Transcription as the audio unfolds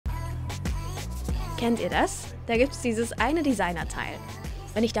Kennt ihr das? Da gibt es dieses eine Designerteil.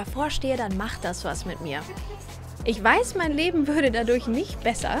 Wenn ich davor stehe, dann macht das was mit mir. Ich weiß, mein Leben würde dadurch nicht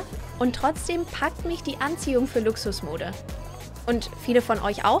besser und trotzdem packt mich die Anziehung für Luxusmode. Und viele von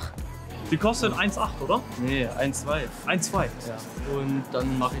euch auch? Die kostet 1,8, oder? Nee, 1,2. 1,2? Ja. Und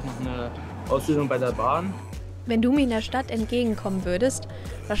dann mache ich noch eine Ausbildung bei der Bahn. Wenn du mir in der Stadt entgegenkommen würdest,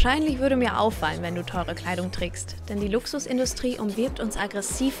 wahrscheinlich würde mir auffallen, wenn du teure Kleidung trägst. Denn die Luxusindustrie umwirbt uns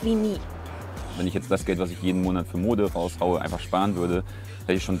aggressiv wie nie. Wenn ich jetzt das Geld, was ich jeden Monat für Mode raushaue, einfach sparen würde,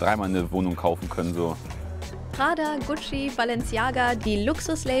 hätte ich schon dreimal eine Wohnung kaufen können. So. Prada, Gucci, Balenciaga, die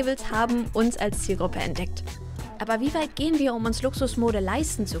Luxuslabels haben uns als Zielgruppe entdeckt. Aber wie weit gehen wir, um uns Luxusmode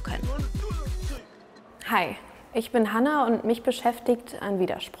leisten zu können? Hi, ich bin Hanna und mich beschäftigt ein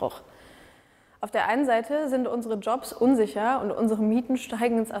Widerspruch. Auf der einen Seite sind unsere Jobs unsicher und unsere Mieten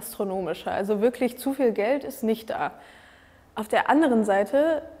steigen ins Astronomische. Also wirklich zu viel Geld ist nicht da. Auf der anderen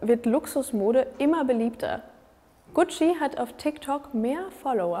Seite wird Luxusmode immer beliebter. Gucci hat auf TikTok mehr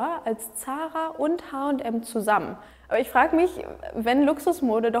Follower als Zara und H&M zusammen. Aber ich frage mich, wenn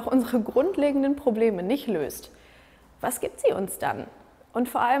Luxusmode doch unsere grundlegenden Probleme nicht löst, was gibt sie uns dann? Und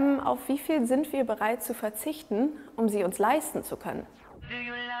vor allem, auf wie viel sind wir bereit zu verzichten, um sie uns leisten zu können?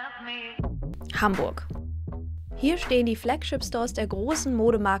 Hamburg. Hier stehen die Flagship-Stores der großen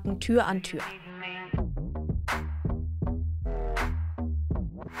Modemarken Tür an Tür.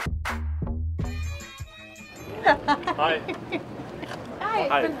 Hi. Hi,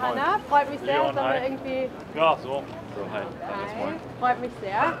 ich Hi, bin moin. Hanna, freut mich sehr, Leon, dass hi. wir irgendwie... Ja, so. Hi. Hi, freut mich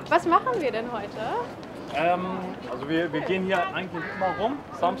sehr. Was machen wir denn heute? Also wir gehen hier eigentlich immer rum,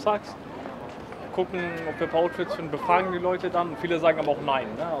 samstags. Gucken, ob wir ein paar Outfits finden, befragen die Leute dann. Und viele sagen aber auch nein.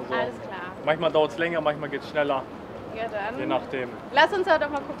 Ne? Also Alles klar. manchmal dauert es länger, manchmal geht es schneller. Ja, dann. Je nachdem. Lass uns doch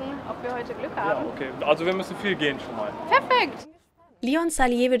mal gucken, ob wir heute Glück Ja, haben. okay. Also wir müssen viel gehen schon mal. Perfekt. Leon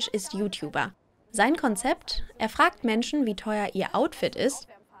Saljewitsch ist YouTuber. Sein Konzept? Er fragt Menschen, wie teuer ihr Outfit ist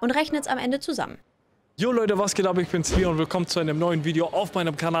und rechnet es am Ende zusammen. Jo Leute, was geht ab? Ich bin's Leon und willkommen zu einem neuen Video auf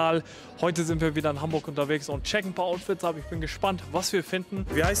meinem Kanal. Heute sind wir wieder in Hamburg unterwegs und checken ein paar Outfits ab. Ich bin gespannt, was wir finden.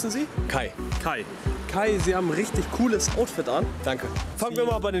 Wie heißen Sie? Kai. Kai. Kai, Sie haben ein richtig cooles Outfit an. Danke. Fangen wir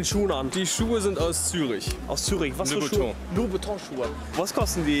mal bei den Schuhen an. Die Schuhe sind aus Zürich. Aus Zürich. Was für Louis Schuhe? Vuitton. Louis Vuitton Schuhe. Was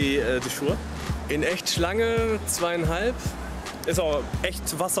kosten die Schuhe? In echt Schlange 2,5. Ist auch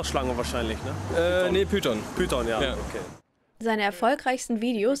echt Wasserschlange wahrscheinlich, ne? Nee, Python. Python, ja. Ja. Okay. Seine erfolgreichsten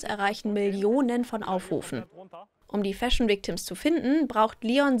Videos erreichen Millionen von Aufrufen. Um die Fashion Victims zu finden, braucht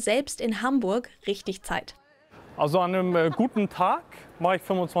Leon selbst in Hamburg richtig Zeit. Also an einem guten Tag mache ich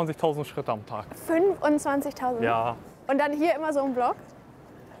 25.000 Schritte am Tag. 25.000? Ja. Und dann hier immer so ein Vlog?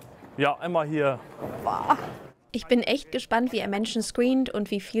 Ja, immer hier. Boah. Ich bin echt gespannt, wie er Menschen screent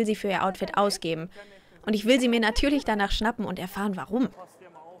und wie viel sie für ihr Outfit ausgeben. Und ich will sie mir natürlich danach schnappen und erfahren, warum.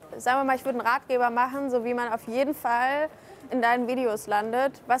 Sagen wir mal, ich würde einen Ratgeber machen, so wie man auf jeden Fall in deinen Videos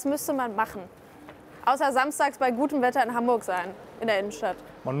landet. Was müsste man machen? Außer samstags bei gutem Wetter in Hamburg sein, in der Innenstadt.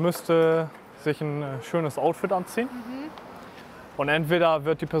 Man müsste sich ein schönes Outfit anziehen. Und entweder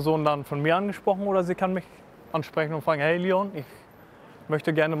wird die Person dann von mir angesprochen oder sie kann mich ansprechen und fragen, hey Leon, ich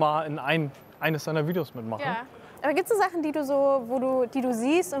möchte gerne mal in eines deiner Videos mitmachen. Ja. Aber gibt es so Sachen, die du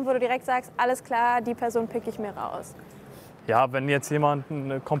siehst und wo du direkt sagst, alles klar, die Person pick ich mir raus? Ja, wenn jetzt jemand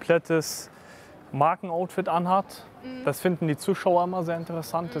ein komplettes Markenoutfit anhat, das finden die Zuschauer immer sehr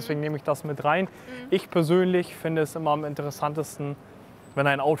interessant, deswegen nehme ich das mit rein. Ich persönlich finde es immer am interessantesten, wenn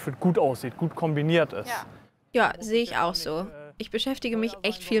ein Outfit gut aussieht, gut kombiniert ist. Ja, sehe ich auch so. Ich beschäftige mich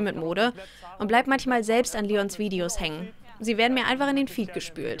echt viel mit Mode und bleib manchmal selbst an Leons Videos hängen. Sie werden mir einfach in den Feed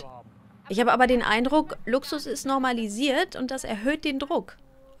gespült. Ich habe aber den Eindruck, Luxus ist normalisiert und das erhöht den Druck.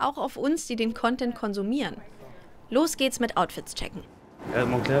 Auch auf uns, die den Content konsumieren. Los geht's mit Outfits checken. Ja,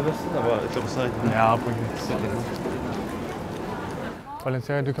 Montclair-Weste, aber ich glaube, es reicht. Ja, bringt nichts.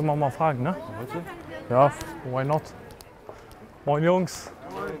 Balenciaga, die können wir mal fragen, ne? Ja, why not? Moin Jungs.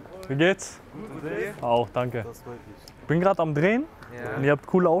 Wie geht's? Auch, danke. Ich bin gerade am Drehen und ihr habt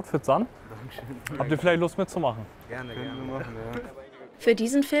coole Outfits an. Habt ihr vielleicht Lust mitzumachen? Gerne, gerne. Für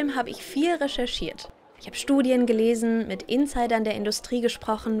diesen Film habe ich viel recherchiert. Ich habe Studien gelesen, mit Insidern der Industrie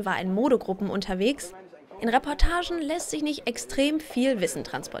gesprochen, war in Modegruppen unterwegs. In Reportagen lässt sich nicht extrem viel Wissen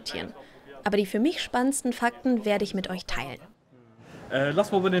transportieren. Aber die für mich spannendsten Fakten werde ich mit euch teilen.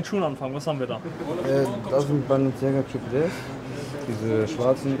 Lass mal bei den Schuhen anfangen. Was haben wir da? Das sind Balenciaga Triple S. Diese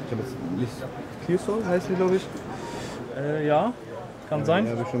schwarzen, ich habe jetzt nicht Clear heißt die, glaube ich. Ja, kann sein.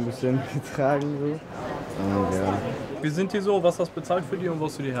 Die habe ich schon ein bisschen getragen. So. Und, ja. Wie sind die so? Was hast du bezahlt für die und wo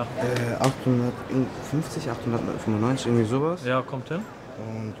hast du die her? 850, 895, irgendwie sowas. Ja, kommt hin.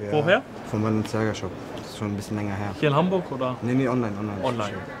 Und, ja, Woher? Vom Balenciaga Shop. Das ist schon ein bisschen länger her. Hier in Hamburg oder? Nee, online.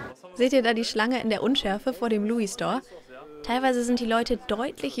 Online. Seht ihr da die Schlange in der Unschärfe vor dem Louis Store? Teilweise sind die Leute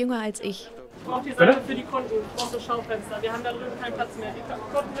deutlich jünger als ich. Ich brauche die Seite für die Kunden, ich brauche das Schaufenster. Wir haben da drüben keinen Platz mehr. Die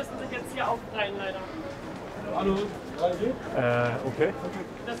Kunden müssen sich jetzt hier aufreihen, leider. Hallo. Okay.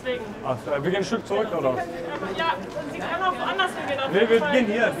 Deswegen. Ach, wir gehen ein Stück zurück, oder? Ja, Sie können auch woanders hingehen. Nee, wir gehen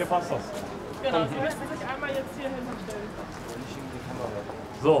hier passt das. Genau, Sie müssen sich einmal jetzt hier hinstellen.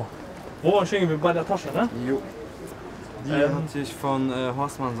 So, wo stehen wir? Bei der Tasche, ne? Jo. Die hatte ich von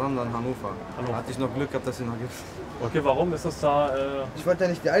Horstmann Sander in Hannover. Da hatte ich noch Glück gehabt, dass sie noch gibt. Okay, warum ist das da? Ich wollte ja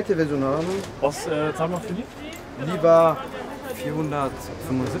nicht die alte Version haben. Was zahlen wir für die? Die war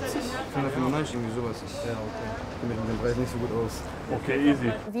 475, 495, irgendwie sowas. Ich kenne mich mit dem Preis nicht so gut aus. Okay,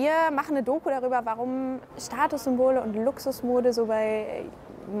 easy. Wir machen eine Doku darüber, warum Statussymbole und Luxusmode so bei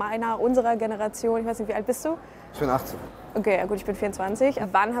unserer Generation, ich weiß nicht, wie alt bist du? Ich bin 18. Okay, ja gut, ich bin 24.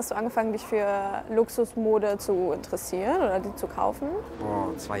 Wann hast du angefangen, dich für Luxusmode zu interessieren oder die zu kaufen? Boah,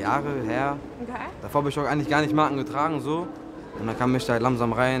 2 Jahre her. Okay. Davor habe ich auch eigentlich gar nicht Marken getragen, so. Und dann kam ich da halt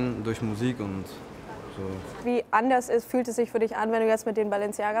langsam rein durch Musik und so. Wie anders fühlt es sich für dich an, wenn du jetzt mit den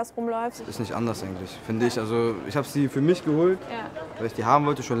Balenciagas rumläufst? Ist nicht anders eigentlich, finde ich. Also ich habe sie für mich geholt, weil ich die haben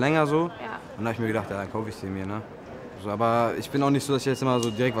wollte, schon länger so. Und dann habe ich mir gedacht, ja, dann kaufe ich sie mir, ne? So, aber ich bin auch nicht so, dass ich jetzt immer so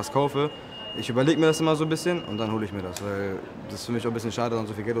direkt was kaufe. Ich überlege mir das immer so ein bisschen und dann hole ich mir das, weil das ist für mich auch ein bisschen schade, dann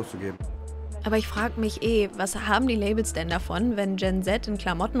so viel Geld auszugeben. Aber ich frage mich was haben die Labels denn davon, wenn Gen Z in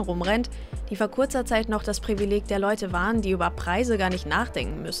Klamotten rumrennt, die vor kurzer Zeit noch das Privileg der Leute waren, die über Preise gar nicht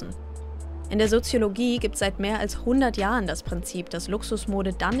nachdenken müssen? In der Soziologie gibt es seit mehr als 100 Jahren das Prinzip, dass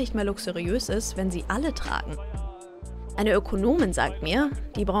Luxusmode dann nicht mehr luxuriös ist, wenn sie alle tragen. Eine Ökonomin sagt mir,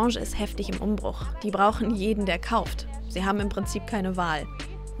 die Branche ist heftig im Umbruch. Die brauchen jeden, der kauft. Sie haben im Prinzip keine Wahl.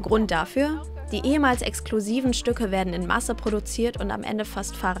 Grund dafür? Die ehemals exklusiven Stücke werden in Masse produziert und am Ende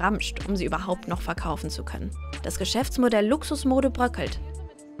fast verramscht, um sie überhaupt noch verkaufen zu können. Das Geschäftsmodell Luxusmode bröckelt.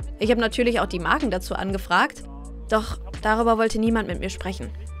 Ich habe natürlich auch die Marken dazu angefragt, doch darüber wollte niemand mit mir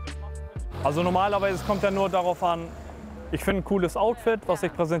sprechen. Also normalerweise kommt ja nur darauf an, ich finde ein cooles Outfit, was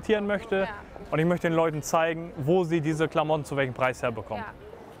ich präsentieren möchte und ich möchte den Leuten zeigen, wo sie diese Klamotten zu welchem Preis herbekommen.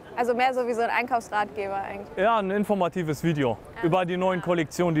 Also mehr so wie so ein Einkaufsratgeber eigentlich. Ja, ein informatives Video über die neuen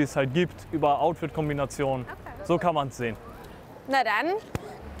Kollektionen, die es halt gibt, über Outfit-Kombinationen. So kann man es sehen. Na dann.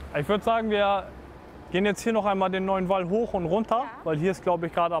 Ich würde sagen, wir gehen jetzt hier noch einmal den neuen Wall hoch und runter, weil hier ist, glaube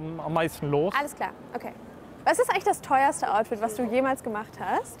ich, gerade am meisten los. Alles klar, okay. Was ist eigentlich das teuerste Outfit, was du jemals gemacht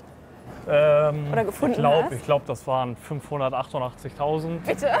hast? Oder gefunden hast? Ich glaube, das waren 588.000.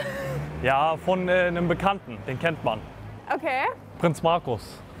 Bitte? Ja, von einem Bekannten, den kennt man. Okay. Prinz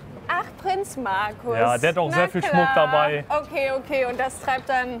Markus. Ach, Prinz Markus. Ja, der hat auch sehr viel Schmuck dabei. Okay, und das treibt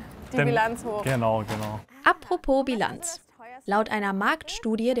dann die Bilanz hoch. Genau. Apropos Bilanz. Laut einer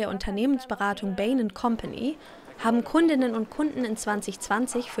Marktstudie der Unternehmensberatung Bain & Company haben Kundinnen und Kunden in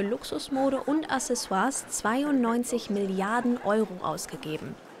 2020 für Luxusmode und Accessoires 92 Milliarden Euro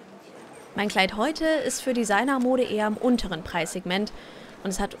ausgegeben. Mein Kleid heute ist für Designermode eher im unteren Preissegment und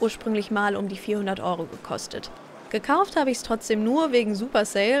es hat ursprünglich mal um die 400 Euro gekostet. Gekauft habe ich es trotzdem nur wegen Super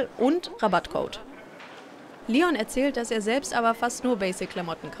Sale und Rabattcode. Leon erzählt, dass er selbst aber fast nur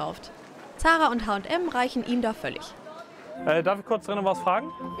Basic-Klamotten kauft. Zara und H&M reichen ihm da völlig. Darf ich kurz drinnen was fragen?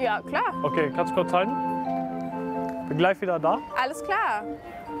 Ja, klar. Okay, kannst du kurz halten? Bin gleich wieder da. Alles klar.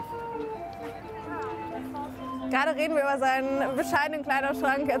 Gerade reden wir über seinen bescheidenen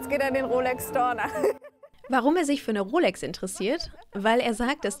Kleiderschrank, jetzt geht er in den Rolex Store nach. Warum er sich für eine Rolex interessiert? Weil er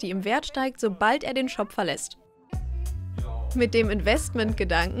sagt, dass die im Wert steigt, sobald er den Shop verlässt. Mit dem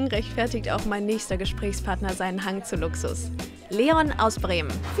Investmentgedanken rechtfertigt auch mein nächster Gesprächspartner seinen Hang zu Luxus. Leon aus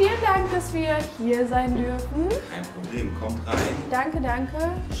Bremen. Vielen Dank, dass wir hier sein dürfen. Kein Problem, kommt rein.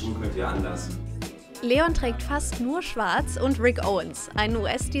 Danke. Schuhe könnt ihr anlassen. Leon trägt fast nur schwarz und Rick Owens, ein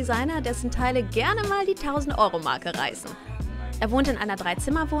US-Designer, dessen Teile gerne mal die 1000-Euro-Marke reißen. Er wohnt in einer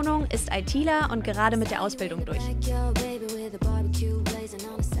 3-Zimmer-Wohnung, ist ITler und gerade mit der Ausbildung durch.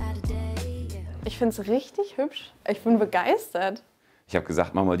 Ich finde es richtig hübsch. Ich bin begeistert. Ich habe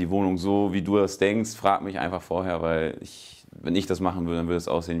gesagt, mach mal die Wohnung so, wie du das denkst. Frag mich einfach vorher, weil wenn ich das machen würde, dann würde es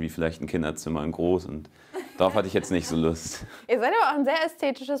aussehen wie vielleicht ein Kinderzimmer in groß. Und darauf hatte ich jetzt nicht so Lust. Ihr seid aber auch ein sehr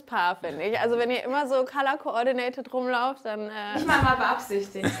ästhetisches Paar, finde ich. Also wenn ihr immer so color-coordinated rumlauft, dann... Nicht mal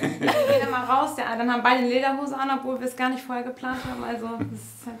beabsichtigt. Wir gehen immer raus, dann haben beide eine Lederhose an, obwohl wir es gar nicht vorher geplant haben. Also das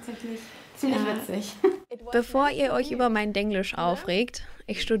ist tatsächlich ziemlich witzig. Bevor ihr euch über mein Denglisch aufregt,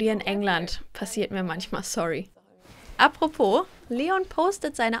 ich studiere in England. Passiert mir manchmal, sorry. Apropos, Leon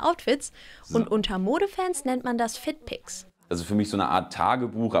postet seine Outfits und unter Modefans nennt man das Fitpics. Also für mich so eine Art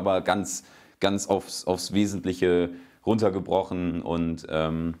Tagebuch, aber ganz aufs Wesentliche runtergebrochen und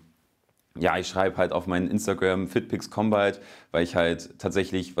Ja, ich schreibe halt auf meinen Instagram Fitpics Combat, weil ich halt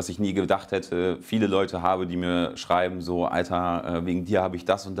tatsächlich, was ich nie gedacht hätte, viele Leute habe, die mir schreiben, so, Alter, wegen dir habe ich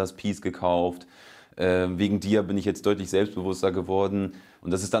das und das Piece gekauft, wegen dir bin ich jetzt deutlich selbstbewusster geworden. Und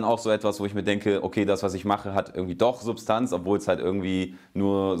das ist dann auch so etwas, wo ich mir denke, okay, das, was ich mache, hat irgendwie doch Substanz, obwohl es halt irgendwie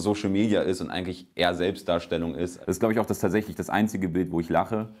nur Social Media ist und eigentlich eher Selbstdarstellung ist. Das ist, glaube ich, auch tatsächlich das einzige Bild, wo ich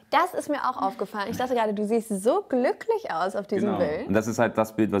lache. Das ist mir auch aufgefallen. Ich dachte gerade, du siehst so glücklich aus auf diesem Bild. Und das ist halt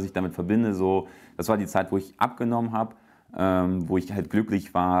das Bild, was ich damit verbinde. So, das war die Zeit, wo ich abgenommen habe, wo ich halt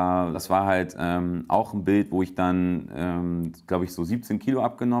glücklich war. Das war halt auch ein Bild, wo ich dann, glaube ich, so 17 Kilo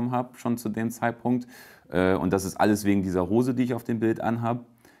abgenommen habe, schon zu dem Zeitpunkt. Und das ist alles wegen dieser Hose, die ich auf dem Bild anhabe.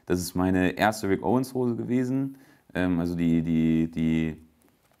 Das ist meine erste Rick Owens Hose gewesen, also die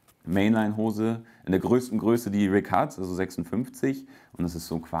Mainline-Hose in der größten Größe, die Rick hat, also 56. Und das ist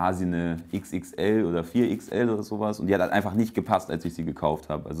so quasi eine XXL oder 4XL oder sowas. Und die hat halt einfach nicht gepasst, als ich sie gekauft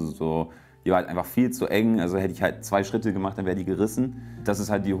habe. Also so, die war halt einfach viel zu eng. Also hätte ich halt 2 Schritte gemacht, dann wäre die gerissen. Das ist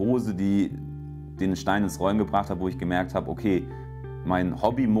halt die Hose, die den Stein ins Rollen gebracht hat, wo ich gemerkt habe, okay, mein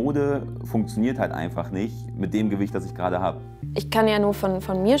Hobby Mode funktioniert halt einfach nicht mit dem Gewicht, das ich gerade habe. Ich kann ja nur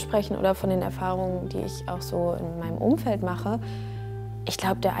von mir sprechen oder von den Erfahrungen, die ich auch so in meinem Umfeld mache. Ich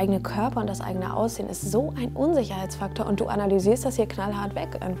glaube, der eigene Körper und das eigene Aussehen ist so ein Unsicherheitsfaktor und du analysierst das hier knallhart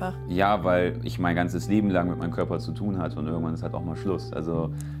weg einfach. Ja, weil ich mein ganzes Leben lang mit meinem Körper zu tun hatte und irgendwann ist halt auch mal Schluss.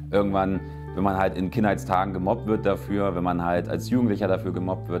 Also irgendwann, wenn man halt in Kindheitstagen gemobbt wird dafür, wenn man halt als Jugendlicher dafür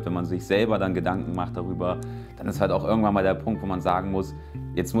gemobbt wird, wenn man sich selber dann Gedanken macht darüber, dann ist halt auch irgendwann mal der Punkt, wo man sagen muss,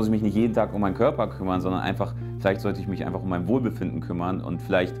 jetzt muss ich mich nicht jeden Tag um meinen Körper kümmern, sondern einfach, vielleicht sollte ich mich einfach um mein Wohlbefinden kümmern und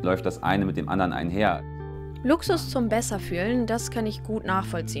vielleicht läuft das eine mit dem anderen einher. Luxus zum Besserfühlen, das kann ich gut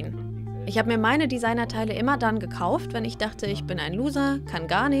nachvollziehen. Ich habe mir meine Designerteile immer dann gekauft, wenn ich dachte, ich bin ein Loser, kann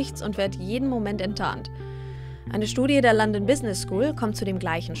gar nichts und werde jeden Moment enttarnt. Eine Studie der London Business School kommt zu dem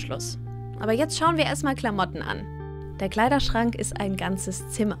gleichen Schluss. Aber jetzt schauen wir erstmal Klamotten an. Der Kleiderschrank ist ein ganzes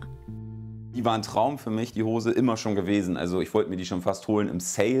Zimmer. Die war ein Traum für mich, die Hose, immer schon gewesen. Also ich wollte mir die schon fast holen im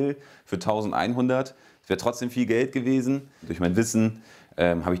Sale für 1100. Das wäre trotzdem viel Geld gewesen. Durch mein Wissen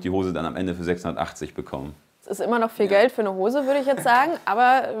habe ich die Hose dann am Ende für 680 bekommen. Es ist immer noch viel Geld für eine Hose, würde ich jetzt sagen,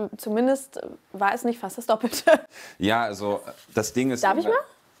 aber zumindest war es nicht fast das Doppelte. Ja, also das Ding ist... Darf ich mal?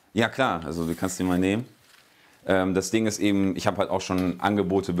 Ja, klar, also du kannst die mal nehmen. Das Ding ist eben, ich habe halt auch schon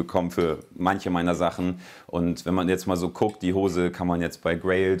Angebote bekommen für manche meiner Sachen. Und wenn man jetzt mal so guckt, die Hose kann man jetzt bei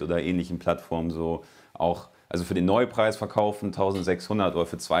Grailed oder ähnlichen Plattformen so auch, also für den Neupreis verkaufen, 1600 oder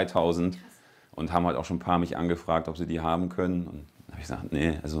für 2000. Und haben halt auch schon ein paar mich angefragt, ob sie die haben können. Und da habe ich gesagt,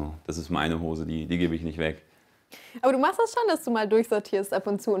 nee, also das ist meine Hose, die gebe ich nicht weg. Aber du machst das schon, dass du mal durchsortierst ab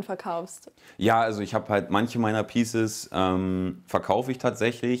und zu und verkaufst? Ja, also ich habe halt manche meiner Pieces verkaufe ich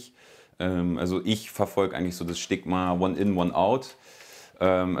tatsächlich. Also ich verfolge eigentlich so das Stigma One in, One out.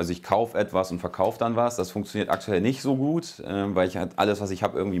 Also ich kaufe etwas und verkaufe dann was. Das funktioniert aktuell nicht so gut, weil ich halt alles, was ich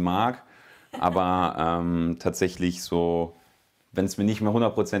habe, irgendwie mag. Aber tatsächlich so, wenn es mir nicht mehr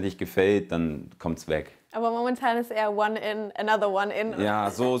hundertprozentig gefällt, dann kommt es weg. Aber momentan ist eher One in, another One in.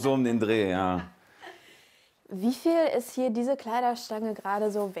 Ja, so um den Dreh, ja. Wie viel ist hier diese Kleiderstange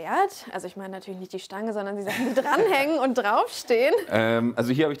gerade so wert? Also ich meine natürlich nicht die Stange, sondern die Sachen, die dranhängen und draufstehen.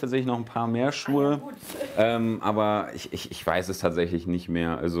 Also hier habe ich tatsächlich noch ein paar mehr Schuhe, aber ich weiß es tatsächlich nicht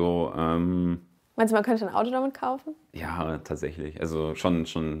mehr. Also, meinst du, man könnte ein Auto damit kaufen? Ja, tatsächlich. Also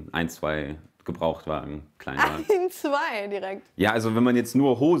schon 1, 2 Gebrauchtwagen, Kleinwagen. 1, 2 direkt. Ja, also wenn man jetzt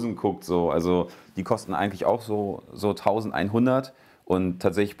nur Hosen guckt, so, also die kosten eigentlich auch so 1100. Und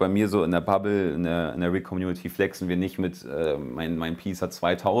tatsächlich bei mir so in der Bubble, in der Rick-Community flexen wir nicht mit, mein Piece hat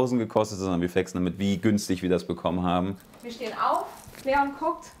 2000 gekostet, sondern wir flexen damit, wie günstig wir das bekommen haben. Wir stehen auf, Leon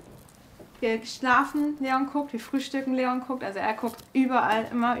guckt, wir schlafen, Leon guckt, wir frühstücken, Leon guckt. Also er guckt überall,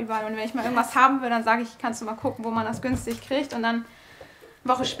 immer überall. Und wenn ich mal irgendwas haben will, dann sage ich, kannst du mal gucken, wo man das günstig kriegt. Und dann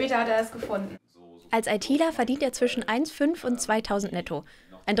eine Woche später hat er es gefunden. Als ITler verdient er zwischen 1,5 und 2000 netto.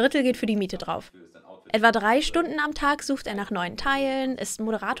 Ein Drittel geht für die Miete drauf. Etwa 3 Stunden am Tag sucht er nach neuen Teilen, ist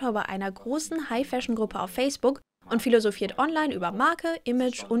Moderator bei einer großen High-Fashion-Gruppe auf Facebook und philosophiert online über Marke,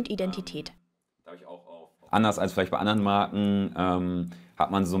 Image und Identität. Anders als vielleicht bei anderen Marken hat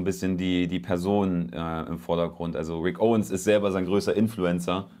man so ein bisschen die Person im Vordergrund. Also Rick Owens ist selber sein größter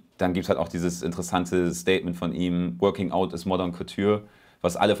Influencer. Dann gibt es halt auch dieses interessante Statement von ihm, Working out is modern couture,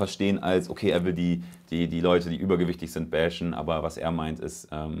 was alle verstehen als, okay, er will die Leute, die übergewichtig sind, bashen, aber was er meint ist,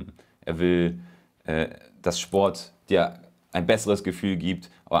 er will dass Sport dir ein besseres Gefühl gibt,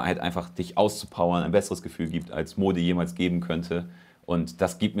 aber halt einfach dich auszupowern, ein besseres Gefühl gibt, als Mode jemals geben könnte. Und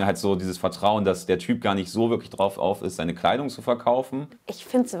das gibt mir halt so dieses Vertrauen, dass der Typ gar nicht so wirklich drauf auf ist, seine Kleidung zu verkaufen. Ich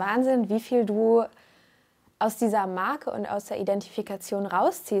finde es Wahnsinn, wie viel du aus dieser Marke und aus der Identifikation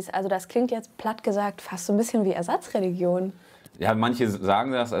rausziehst. Also das klingt jetzt platt gesagt fast so ein bisschen wie Ersatzreligion. Ja, manche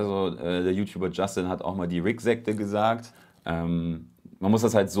sagen das, also der YouTuber Justin hat auch mal die Rick-Sekte gesagt. Man muss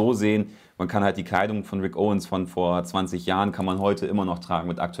das halt so sehen, man kann halt die Kleidung von Rick Owens von vor 20 Jahren kann man heute immer noch tragen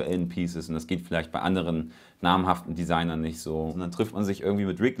mit aktuellen Pieces und das geht vielleicht bei anderen namhaften Designern nicht so. Und dann trifft man sich irgendwie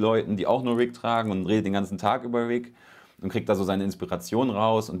mit Rick-Leuten, die auch nur Rick tragen und redet den ganzen Tag über Rick und kriegt da so seine Inspiration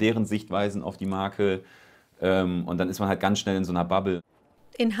raus und deren Sichtweisen auf die Marke und dann ist man halt ganz schnell in so einer Bubble.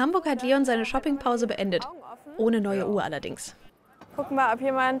 In Hamburg hat Leon seine Shoppingpause beendet, ohne neue Uhr allerdings. Gucken wir, ob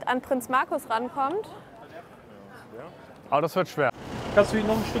jemand an Prinz Markus rankommt. Aber das wird schwer. Kannst du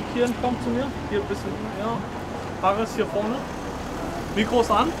noch ein Stück hier kommen zu mir? Hier ein bisschen, ja. Paris hier vorne.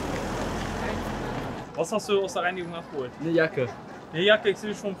 Mikros an. Was hast du aus der Reinigung abgeholt? Eine Jacke. Eine Jacke, ich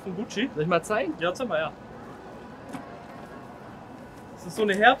sehe schon von Gucci. Soll ich mal zeigen? Ja, zeig mal, ja. Ist das so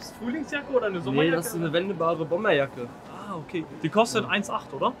eine Herbst-Frühlingsjacke oder eine Sommerjacke? Nee, das ist eine wendbare Bomberjacke. Ah, okay. Die kostet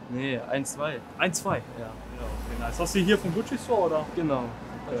 1,8, oder? Nee, 1,2. 1,2? Ja. Okay, nice. Hast du die hier vom Gucci Store, oder? Genau.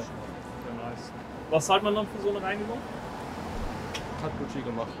 Okay, nice. Was zahlt man dann für so eine Reinigung? Hat Gucci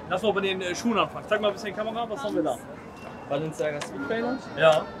gemacht. Lass mal bei den Schuhen anfangen. Zeig mal ein bisschen die Kamera, was haben wir da? Balenciaga Speedtrainer?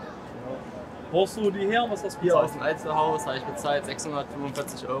 Ja. Brauchst du die her? Was hast du bezahlt? Hier aus dem Einzelhaus habe ich bezahlt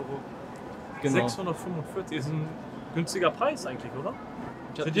 645 €. Genau. 645 ist ein günstiger Preis eigentlich, oder?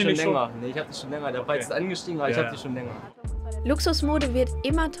 Ich habe die schon länger. Nee, ich habe die schon länger. Der Preis ist angestiegen, aber ich habe die schon länger. Luxusmode wird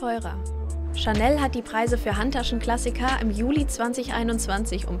immer teurer. Chanel hat die Preise für Handtaschenklassiker im Juli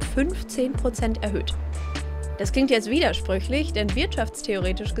 2021 um 15% erhöht. Das klingt jetzt widersprüchlich, denn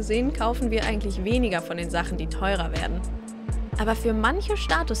wirtschaftstheoretisch gesehen kaufen wir eigentlich weniger von den Sachen, die teurer werden. Aber für manche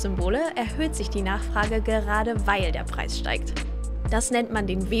Statussymbole erhöht sich die Nachfrage gerade, weil der Preis steigt. Das nennt man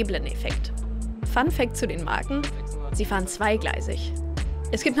den Veblen-Effekt. Fun Fact zu den Marken: Sie fahren zweigleisig.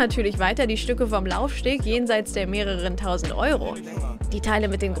 Es gibt natürlich weiter die Stücke vom Laufsteg jenseits der mehreren tausend Euro. Die Teile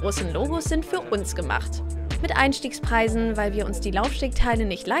mit den großen Logos sind für uns gemacht. Mit Einstiegspreisen, weil wir uns die Laufstegteile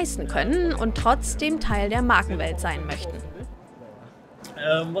nicht leisten können und trotzdem Teil der Markenwelt sein möchten.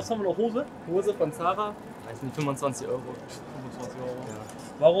 Was haben wir noch? Hose? Hose von Zara, das sind 25 €. 25 €. Ja.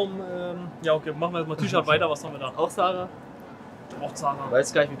 Warum? Ja, okay, machen wir jetzt mal T-Shirt weiter. Was haben wir da? Auch Zara. Auch Zara.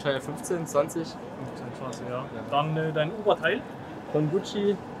 Weiß gar nicht, wie teuer, 15, 20? 15, 20, ja. Dann dein Oberteil? Von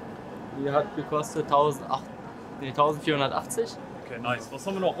Gucci, die hat gekostet 1480. Okay, nice. Was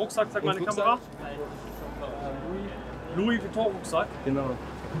haben wir noch? Rucksack, sag mal in die Kamera. Louis Vuitton Rucksack. Genau.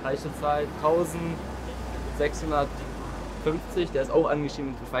 Habe ich bezahlt 1650, der ist auch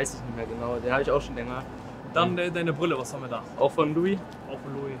angestiegen, das weiß ich nicht mehr genau. Den habe ich auch schon länger. Dann deine Brille, was haben wir da? Auch von Louis. Auch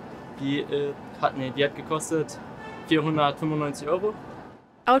von Louis. Die hat gekostet 495 €.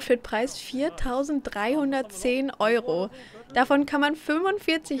 Outfitpreis 4.310 €. Davon kann man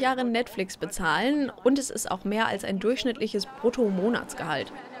 45 Jahre Netflix bezahlen und es ist auch mehr als ein durchschnittliches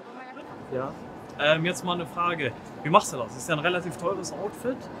Brutto-Monatsgehalt. Ja. Jetzt mal eine Frage. Wie machst du das? Das ist ja ein relativ teures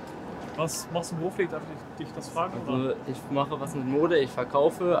Outfit. Was machst du beruflich? Darf ich dich das fragen? Also ich mache was mit Mode, ich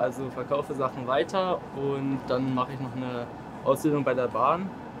verkaufe Sachen weiter und dann mache ich noch eine Ausbildung bei der Bahn.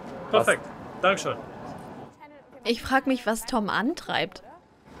 Perfekt, Dankeschön. Ich frage mich, was Tom antreibt.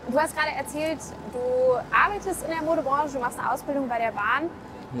 Du hast gerade erzählt, du arbeitest in der Modebranche, du machst eine Ausbildung bei der Bahn.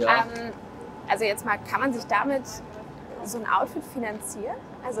 Ja. Also jetzt mal, kann man sich damit so ein Outfit finanzieren?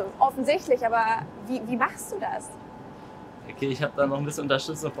 Also offensichtlich, aber wie machst du das? Okay, ich habe da noch ein bisschen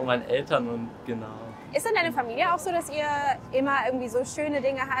Unterstützung von meinen Eltern und genau. Ist denn deine Familie auch so, dass ihr immer irgendwie so schöne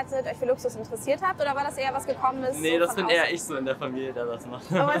Dinge hattet, euch für Luxus interessiert habt? Oder war das eher was Gekommenes? Nee, so das von bin außen? eher ich so in der Familie, der das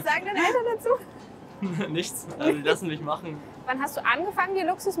macht. Und was sagen deine Eltern dazu? Nichts, also die lassen mich machen. Wann hast du angefangen, die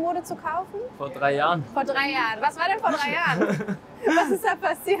Luxusmode zu kaufen? Vor 3 Jahren. Vor 3 Jahren. Was war denn vor 3 Jahren? Was ist da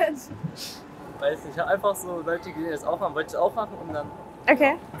passiert? Weiß nicht, ich habe einfach so Leute, die das auch haben, wollte ich auch machen und dann...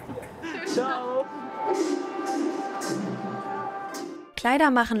 Okay. Ciao! Kleider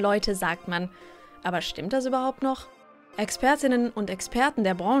machen Leute, sagt man. Aber stimmt das überhaupt noch? Expertinnen und Experten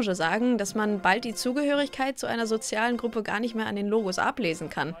der Branche sagen, dass man bald die Zugehörigkeit zu einer sozialen Gruppe gar nicht mehr an den Logos ablesen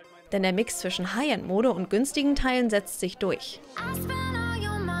kann. Denn der Mix zwischen High-End-Mode und günstigen Teilen setzt sich durch.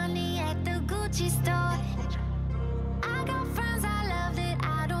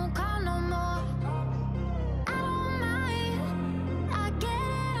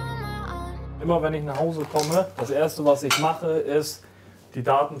 Immer wenn ich nach Hause komme, das Erste, was ich mache, ist, die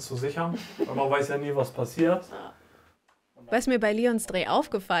Daten zu sichern. Weil man weiß ja nie, was passiert. Was mir bei Leons Dreh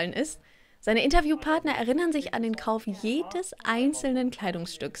aufgefallen ist, seine Interviewpartner erinnern sich an den Kauf jedes einzelnen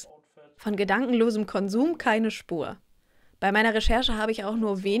Kleidungsstücks. Von gedankenlosem Konsum keine Spur. Bei meiner Recherche habe ich auch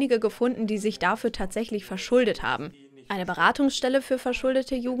nur wenige gefunden, die sich dafür tatsächlich verschuldet haben. Eine Beratungsstelle für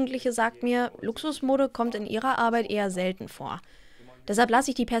verschuldete Jugendliche sagt mir, Luxusmode kommt in ihrer Arbeit eher selten vor. Deshalb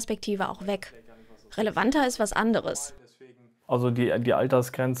lasse ich die Perspektive auch weg. Relevanter ist was anderes. Also die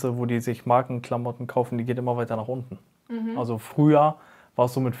Altersgrenze, wo die sich Markenklamotten kaufen, die geht immer weiter nach unten. Also früher war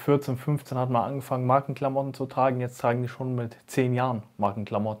es so mit 14, 15 hat man angefangen, Markenklamotten zu tragen. Jetzt tragen die schon mit 10 Jahren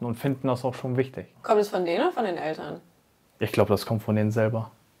Markenklamotten und finden das auch schon wichtig. Kommt es von denen oder von den Eltern? Ich glaube, das kommt von denen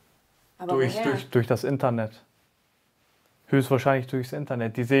selber. Aber Durch das Internet. Höchstwahrscheinlich durchs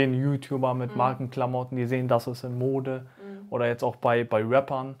Internet. Die sehen YouTuber mit Markenklamotten, die sehen, das ist in Mode. Oder jetzt auch bei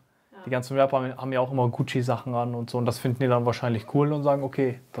Rappern. Die ganzen Rapper haben ja auch immer Gucci-Sachen an und so. Und das finden die dann wahrscheinlich cool und sagen,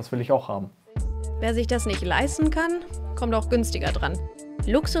 okay, das will ich auch haben. Wer sich das nicht leisten kann, kommt auch günstiger dran.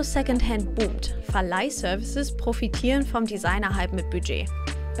 Luxus Secondhand boomt. Verleihservices profitieren vom Designer-Hype mit Budget.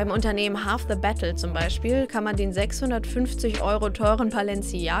 Beim Unternehmen Half the Battle zum Beispiel kann man den 650 € teuren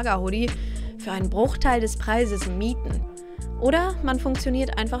Balenciaga-Hoodie für einen Bruchteil des Preises mieten. Oder man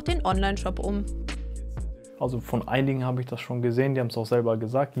funktioniert einfach den Online-Shop um. Also von einigen habe ich das schon gesehen, die haben es auch selber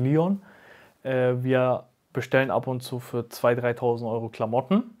gesagt. Leon, wir bestellen ab und zu für 2.000, 3.000 €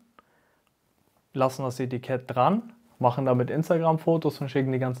 Klamotten, lassen das Etikett dran, machen damit Instagram-Fotos und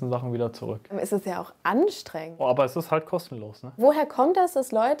schicken die ganzen Sachen wieder zurück. Es ist ja auch anstrengend. Oh, aber es ist halt kostenlos, ne? Woher kommt das,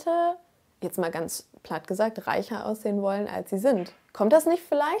 dass Leute, jetzt mal ganz platt gesagt, reicher aussehen wollen, als sie sind? Kommt das nicht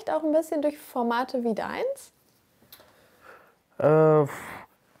vielleicht auch ein bisschen durch Formate wie deins?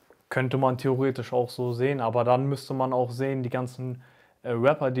 Könnte man theoretisch auch so sehen, aber dann müsste man auch sehen, die ganzen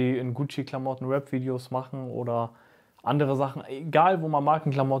Rapper, die in Gucci-Klamotten Rap-Videos machen oder andere Sachen. Egal, wo man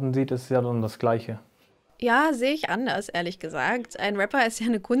Markenklamotten sieht, ist ja dann das Gleiche. Ja, sehe ich anders, ehrlich gesagt. Ein Rapper ist ja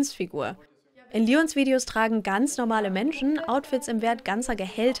eine Kunstfigur. In Leons Videos tragen ganz normale Menschen Outfits im Wert ganzer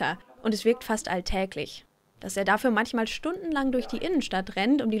Gehälter und es wirkt fast alltäglich. Dass er dafür manchmal stundenlang durch die Innenstadt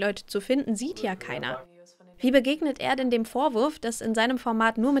rennt, um die Leute zu finden, sieht ja keiner. Wie begegnet er denn dem Vorwurf, dass in seinem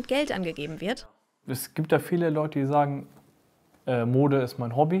Format nur mit Geld angegeben wird? Es gibt ja viele Leute, die sagen, Mode ist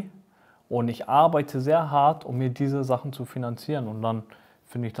mein Hobby und ich arbeite sehr hart, um mir diese Sachen zu finanzieren. Und dann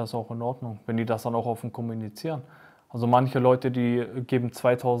finde ich das auch in Ordnung, wenn die das dann auch offen kommunizieren. Also manche Leute, die geben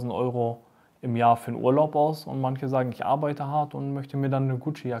 2.000 € im Jahr für einen Urlaub aus und manche sagen, ich arbeite hart und möchte mir dann eine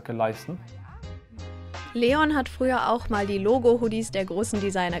Gucci-Jacke leisten. Leon hat früher auch mal die Logo-Hoodies der großen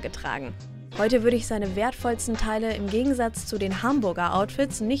Designer getragen. Heute würde ich seine wertvollsten Teile im Gegensatz zu den Hamburger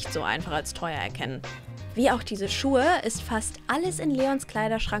Outfits nicht so einfach als teuer erkennen. Wie auch diese Schuhe ist fast alles in Leons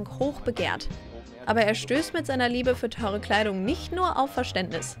Kleiderschrank hoch begehrt. Aber er stößt mit seiner Liebe für teure Kleidung nicht nur auf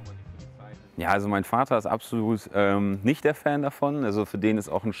Verständnis. Ja, also mein Vater ist absolut nicht der Fan davon. Also für den ist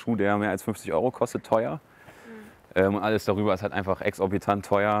auch ein Schuh, der mehr als 50 € kostet, teuer. Und alles darüber ist halt einfach exorbitant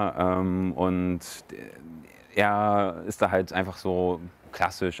teuer. Und er ist da halt einfach so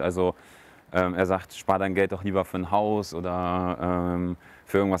klassisch. Also er sagt, spar dein Geld doch lieber für ein Haus oder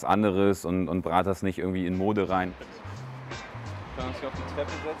für irgendwas anderes und brat das nicht irgendwie in Mode rein. Kann man sich auf die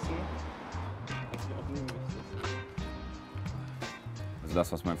Treppe setzen? Also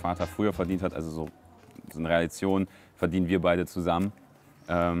das, was mein Vater früher verdient hat, also so in Relation, verdienen wir beide zusammen.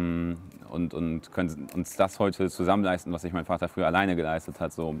 Und können uns das heute zusammen leisten, was sich mein Vater früher alleine geleistet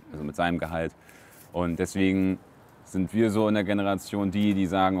hat, so, also mit seinem Gehalt. Und deswegen sind wir so in der Generation die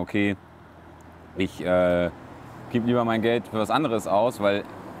sagen, okay, ich gebe lieber mein Geld für was anderes aus, weil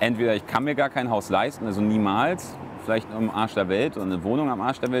entweder ich kann mir gar kein Haus leisten, also niemals, vielleicht am Arsch der Welt oder eine Wohnung am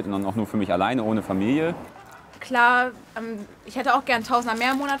Arsch der Welt und dann auch nur für mich alleine, ohne Familie. Klar, ich hätte auch gern Tausender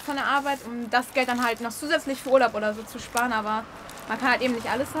mehr im Monat von der Arbeit, um das Geld dann halt noch zusätzlich für Urlaub oder so zu sparen, aber man kann halt eben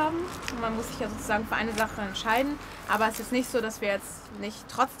nicht alles haben und man muss sich ja sozusagen für eine Sache entscheiden. Aber es ist nicht so, dass wir jetzt nicht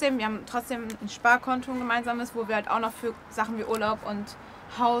wir haben trotzdem ein Sparkonto, ein gemeinsames, wo wir halt auch noch für Sachen wie Urlaub und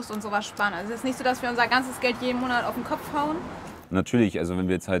Haus und sowas sparen. Also es ist nicht so, dass wir unser ganzes Geld jeden Monat auf den Kopf hauen. Natürlich, also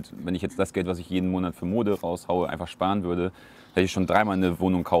wenn ich jetzt das Geld, was ich jeden Monat für Mode raushaue, einfach sparen würde, hätte ich schon dreimal eine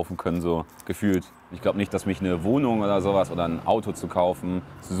Wohnung kaufen können, so gefühlt. Ich glaube nicht, dass mich eine Wohnung oder sowas oder ein Auto zu kaufen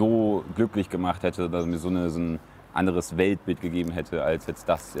so glücklich gemacht hätte, dass mir so ein anderes Weltbild gegeben hätte, als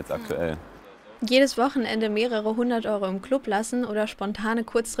das jetzt aktuell. Jedes Wochenende mehrere 100 € im Club lassen oder spontane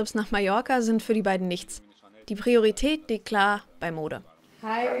Kurztrips nach Mallorca sind für die beiden nichts. Die Priorität liegt klar bei Mode.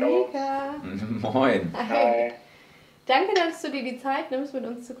 Hi Mika. Moin. Hi. Danke, dass du dir die Zeit nimmst, mit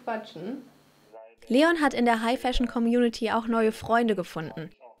uns zu quatschen. Leon hat in der High-Fashion-Community auch neue Freunde gefunden.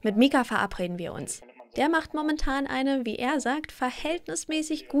 Mit Mika verabreden wir uns. Der macht momentan eine, wie er sagt,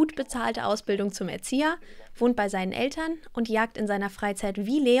 verhältnismäßig gut bezahlte Ausbildung zum Erzieher, wohnt bei seinen Eltern und jagt in seiner Freizeit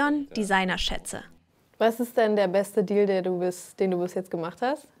wie Leon Designerschätze. Was ist denn der beste Deal, den du bis jetzt gemacht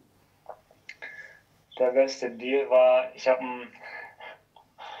hast? Der beste Deal war, ich habe einen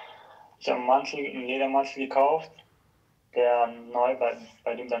Ledermantel gekauft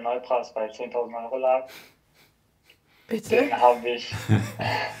bei dem der Neupreis bei 10.000 Euro lag. Bitte? Den habe ich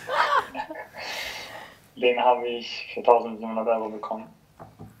für 1.700 Euro bekommen.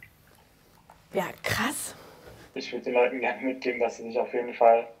 Ja, krass. Ich würde den Leuten gerne mitgeben, dass sie sich auf jeden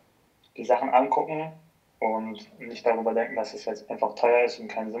Fall die Sachen angucken und nicht darüber denken, dass es jetzt einfach teuer ist und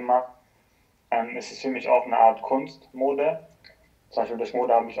keinen Sinn macht. Es ist für mich auch eine Art Kunst, Mode. Zum Beispiel durch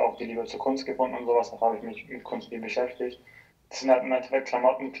Mode habe ich auch die Liebe zur Kunst gefunden und sowas, da habe ich mich mit Kunst beschäftigt. Das sind halt im Endeffekt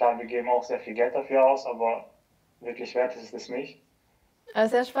Klamotten, klar, wir geben auch sehr viel Geld dafür aus, aber wirklich wert ist es nicht. Aber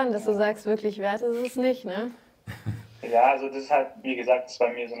sehr spannend, dass du sagst, wirklich wert ist es nicht, ne? Ja, also das ist halt, wie gesagt, das ist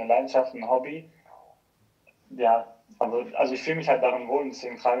bei mir so eine Leidenschaft, ein Hobby. Ja, also ich fühle mich halt darin wohl und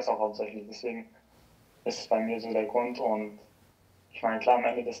deswegen trage ich es auch hauptsächlich. Deswegen ist es bei mir so der Grund und ich meine, klar, am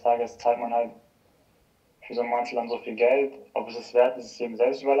Ende des Tages zahlt man halt für so einen Mantel dann so viel Geld. Ob es es wert ist, ist jedem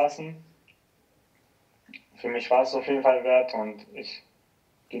selbst überlassen. Für mich war es auf jeden Fall wert und ich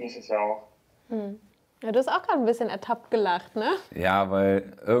genieße es ja auch. Ja, du hast auch gerade ein bisschen ertappt gelacht, ne? Ja,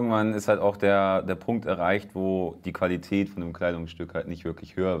 weil irgendwann ist halt auch der Punkt erreicht, wo die Qualität von einem Kleidungsstück halt nicht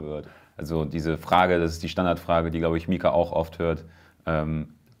wirklich höher wird. Also diese Frage, das ist die Standardfrage, die, glaube ich, Mika auch oft hört.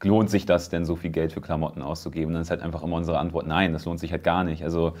 Lohnt sich das denn, so viel Geld für Klamotten auszugeben? Und dann ist halt einfach immer unsere Antwort, nein, das lohnt sich halt gar nicht.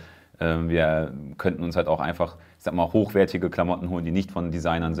 Also wir könnten uns halt auch einfach, ich sag mal, hochwertige Klamotten holen, die nicht von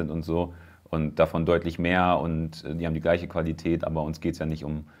Designern sind und so. Und davon deutlich mehr und die haben die gleiche Qualität, aber uns geht es ja nicht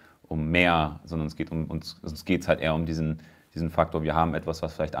um mehr, sondern uns geht es halt eher um diesen Faktor, wir haben etwas,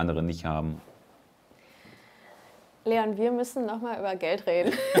 was vielleicht andere nicht haben. Leon, wir müssen nochmal über Geld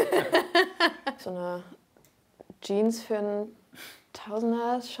reden. So eine Jeans für einen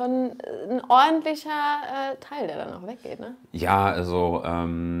Tausender ist schon ein ordentlicher Teil, der dann auch weggeht, ne? Ja, also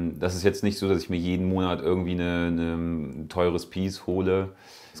das ist jetzt nicht so, dass ich mir jeden Monat irgendwie ein teures Piece hole.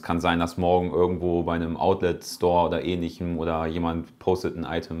 Es kann sein, dass morgen irgendwo bei einem Outlet-Store oder ähnlichem oder jemand postet ein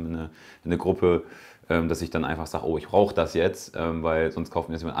Item in eine Gruppe, dass ich dann einfach sage, oh, ich brauche das jetzt, weil sonst kauft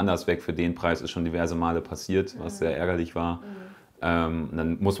mir das jemand anders weg. Für den Preis ist schon diverse Male passiert, was sehr ärgerlich war.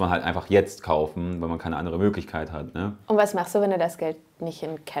 Dann muss man halt einfach jetzt kaufen, weil man keine andere Möglichkeit hat. Ne? Und was machst du, wenn du das Geld nicht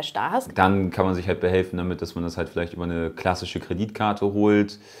in Cash da hast? Dann kann man sich halt behelfen damit, dass man das halt vielleicht über eine klassische Kreditkarte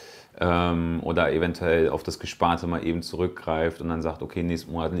holt oder eventuell auf das Gesparte mal eben zurückgreift und dann sagt, okay,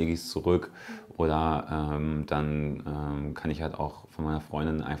 nächsten Monat lege ich es zurück. Oder dann kann ich halt auch von meiner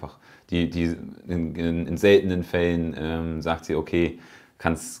Freundin einfach, die in seltenen Fällen sagt sie, okay,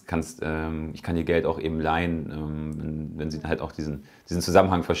 ich kann dir Geld auch eben leihen, wenn sie halt auch diesen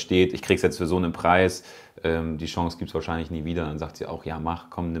Zusammenhang versteht. Ich krieg's jetzt für so einen Preis, die Chance gibt es wahrscheinlich nie wieder. Dann sagt sie auch, ja mach,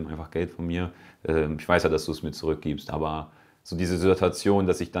 komm, nimm einfach Geld von mir. Ich weiß ja, dass du es mir zurückgibst, aber so diese Situation,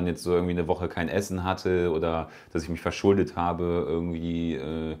 dass ich dann jetzt so irgendwie eine Woche kein Essen hatte oder dass ich mich verschuldet habe, irgendwie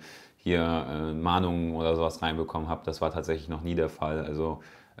hier Mahnungen oder sowas reinbekommen habe, das war tatsächlich noch nie der Fall. Also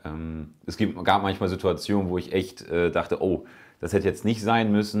es gab manchmal Situationen, wo ich echt dachte, oh, das hätte jetzt nicht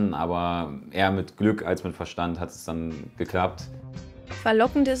sein müssen, aber eher mit Glück als mit Verstand hat es dann geklappt.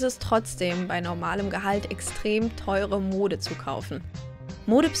 Verlockend ist es trotzdem, bei normalem Gehalt extrem teure Mode zu kaufen.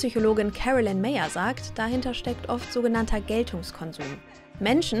 Modepsychologin Carolyn Mayer sagt, dahinter steckt oft sogenannter Geltungskonsum.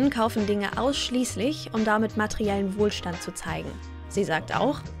 Menschen kaufen Dinge ausschließlich, um damit materiellen Wohlstand zu zeigen. Sie sagt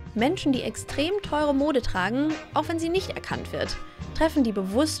auch, Menschen, die extrem teure Mode tragen, auch wenn sie nicht erkannt wird, treffen die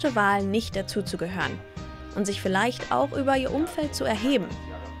bewusste Wahl, nicht dazuzugehören. Und sich vielleicht auch über ihr Umfeld zu erheben.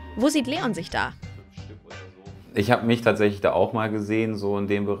 Wo sieht Leon sich da? Ich habe mich tatsächlich da auch mal gesehen, so in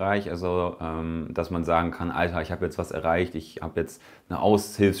dem Bereich, also dass man sagen kann, Alter, ich habe jetzt was erreicht, ich habe jetzt eine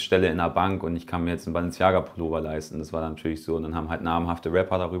Aushilfsstelle in der Bank und ich kann mir jetzt einen Balenciaga-Pullover leisten. Das war dann natürlich so und dann haben halt namhafte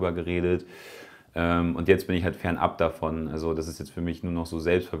Rapper darüber geredet und jetzt bin ich halt fernab davon. Also das ist jetzt für mich nur noch so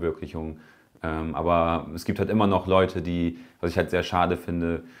Selbstverwirklichung. Aber es gibt halt immer noch Leute, die, was ich halt sehr schade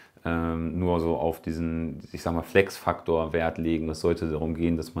finde, nur so auf diesen, ich sag mal, Flex-Faktor Wert legen. Es sollte darum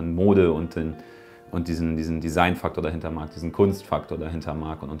gehen, dass man Mode und diesen Design-Faktor dahinter mag, diesen Kunstfaktor dahinter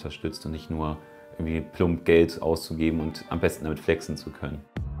mag und unterstützt und nicht nur irgendwie plump Geld auszugeben und am besten damit flexen zu können.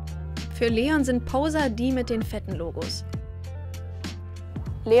 Für Leon sind Poser die mit den fetten Logos.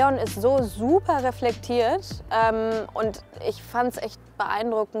 Leon ist so super reflektiert und ich fand es echt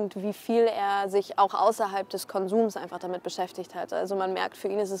beeindruckend, wie viel er sich auch außerhalb des Konsums einfach damit beschäftigt hat. Also man merkt, für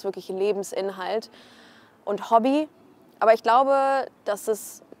ihn ist es wirklich Lebensinhalt und Hobby. Aber ich glaube, dass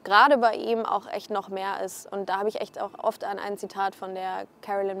es gerade bei ihm auch echt noch mehr ist. Und da habe ich echt auch oft an ein Zitat von der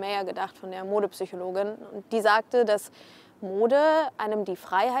Carolyn Mayer gedacht, von der Modepsychologin. Und die sagte, dass Mode einem die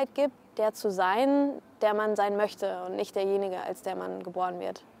Freiheit gibt, der zu sein, der man sein möchte und nicht derjenige, als der man geboren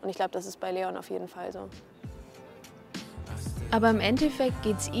wird. Und ich glaube, das ist bei Leon auf jeden Fall so. Aber im Endeffekt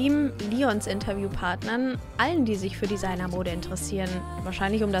geht es ihm, Lions Interviewpartnern, allen, die sich für Designermode interessieren,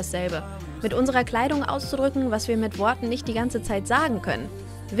 wahrscheinlich um dasselbe. Mit unserer Kleidung auszudrücken, was wir mit Worten nicht die ganze Zeit sagen können.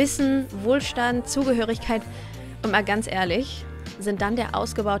 Wissen, Wohlstand, Zugehörigkeit und mal ganz ehrlich, sind dann der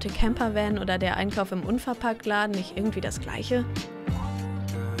ausgebaute Campervan oder der Einkauf im Unverpacktladen nicht irgendwie das Gleiche?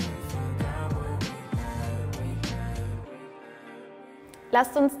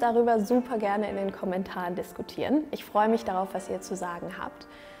 Lasst uns darüber super gerne in den Kommentaren diskutieren. Ich freue mich darauf, was ihr zu sagen habt.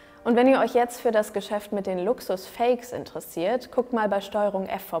 Und wenn ihr euch jetzt für das Geschäft mit den Luxus-Fakes interessiert, guckt mal bei Steuerung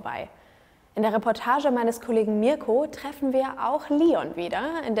F vorbei. In der Reportage meines Kollegen Mirko treffen wir auch Leon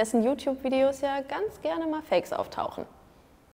wieder, in dessen YouTube-Videos ja ganz gerne mal Fakes auftauchen.